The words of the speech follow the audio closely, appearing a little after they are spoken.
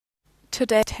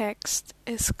Today's text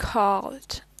is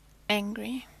called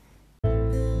Angry.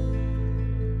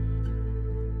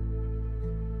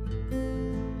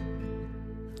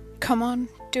 Come on,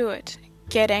 do it.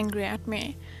 Get angry at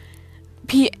me.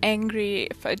 Be angry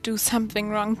if I do something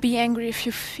wrong. Be angry if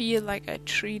you feel like I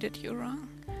treated you wrong.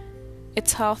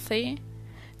 It's healthy.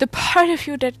 The part of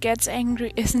you that gets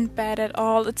angry isn't bad at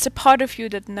all. It's the part of you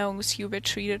that knows you were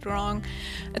treated wrong.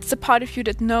 It's the part of you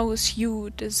that knows you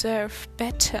deserve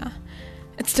better.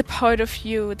 It's the part of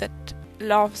you that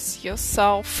loves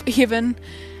yourself, even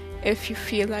if you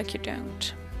feel like you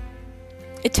don't.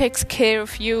 It takes care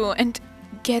of you and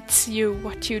gets you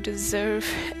what you deserve,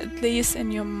 at least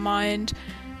in your mind.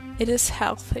 It is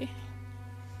healthy.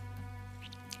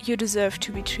 You deserve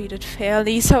to be treated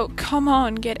fairly, so come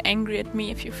on, get angry at me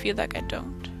if you feel like I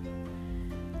don't.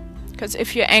 Because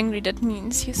if you're angry, that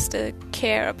means you still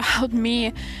care about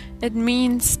me. It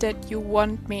means that you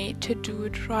want me to do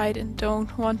it right and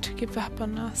don't want to give up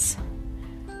on us.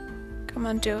 Come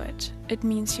on, do it. It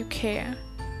means you care.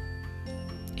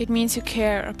 It means you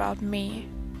care about me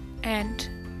and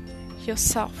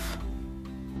yourself.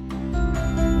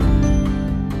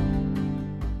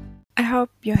 I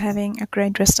hope you're having a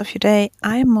great rest of your day.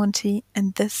 I'm Monty,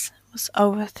 and this was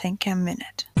Overthinker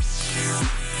Minute.